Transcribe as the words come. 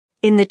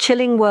In the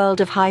chilling world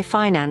of high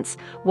finance,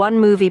 one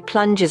movie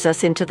plunges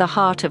us into the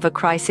heart of a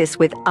crisis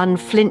with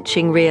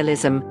unflinching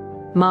realism: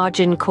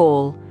 Margin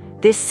Call.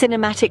 This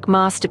cinematic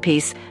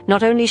masterpiece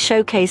not only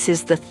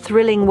showcases the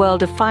thrilling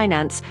world of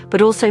finance,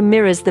 but also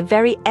mirrors the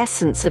very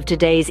essence of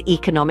today's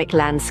economic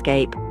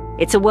landscape.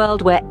 It's a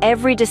world where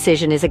every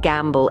decision is a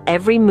gamble,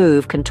 every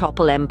move can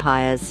topple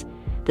empires.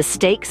 The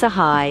stakes are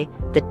high,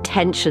 the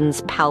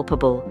tension's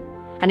palpable.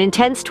 An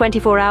intense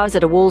 24 hours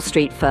at a Wall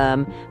Street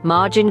firm,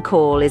 Margin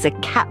Call is a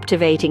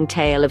captivating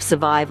tale of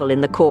survival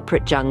in the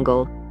corporate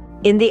jungle.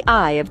 In the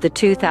eye of the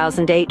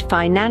 2008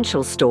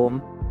 financial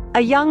storm,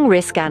 a young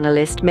risk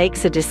analyst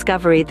makes a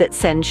discovery that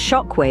sends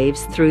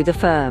shockwaves through the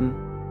firm.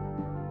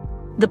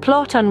 The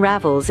plot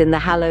unravels in the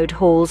hallowed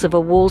halls of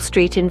a Wall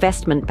Street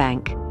investment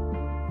bank.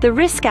 The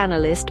risk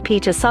analyst,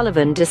 Peter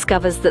Sullivan,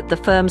 discovers that the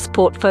firm's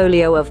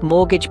portfolio of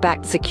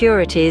mortgage-backed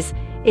securities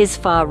is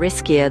far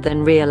riskier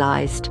than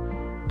realized.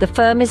 The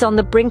firm is on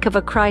the brink of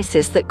a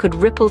crisis that could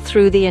ripple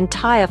through the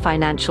entire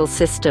financial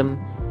system.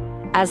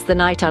 As the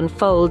night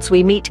unfolds,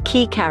 we meet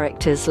key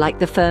characters like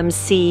the firm's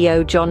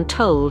CEO, John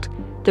Told,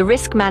 the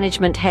risk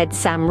management head,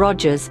 Sam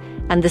Rogers,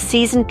 and the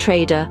seasoned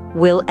trader,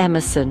 Will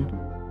Emerson.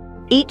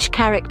 Each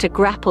character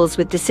grapples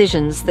with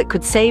decisions that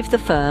could save the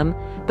firm,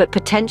 but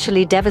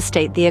potentially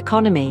devastate the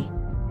economy.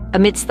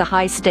 Amidst the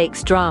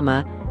high-stakes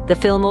drama, the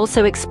film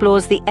also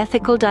explores the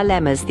ethical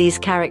dilemmas these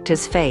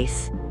characters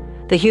face.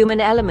 The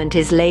human element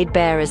is laid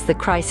bare as the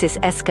crisis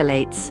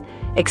escalates,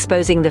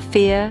 exposing the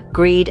fear,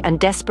 greed, and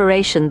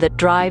desperation that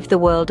drive the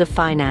world of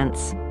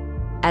finance.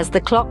 As the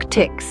clock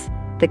ticks,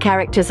 the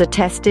characters are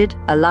tested,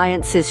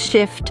 alliances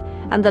shift,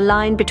 and the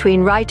line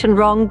between right and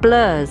wrong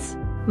blurs.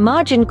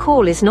 Margin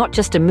Call is not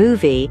just a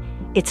movie,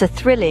 it's a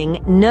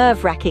thrilling,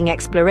 nerve-wracking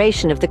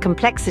exploration of the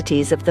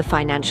complexities of the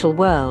financial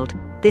world.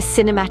 This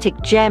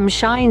cinematic gem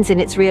shines in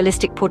its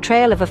realistic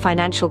portrayal of a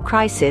financial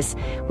crisis,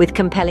 with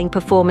compelling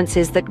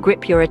performances that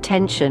grip your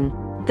attention.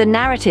 The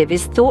narrative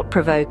is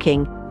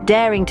thought-provoking,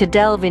 daring to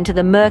delve into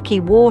the murky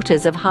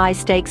waters of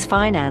high-stakes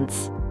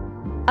finance.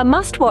 A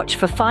must-watch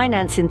for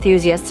finance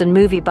enthusiasts and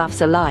movie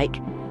buffs alike,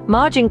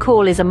 Margin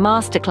Call is a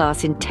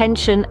masterclass in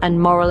tension and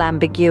moral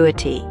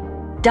ambiguity.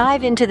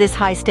 Dive into this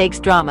high-stakes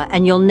drama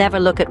and you'll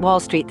never look at Wall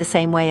Street the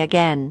same way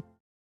again.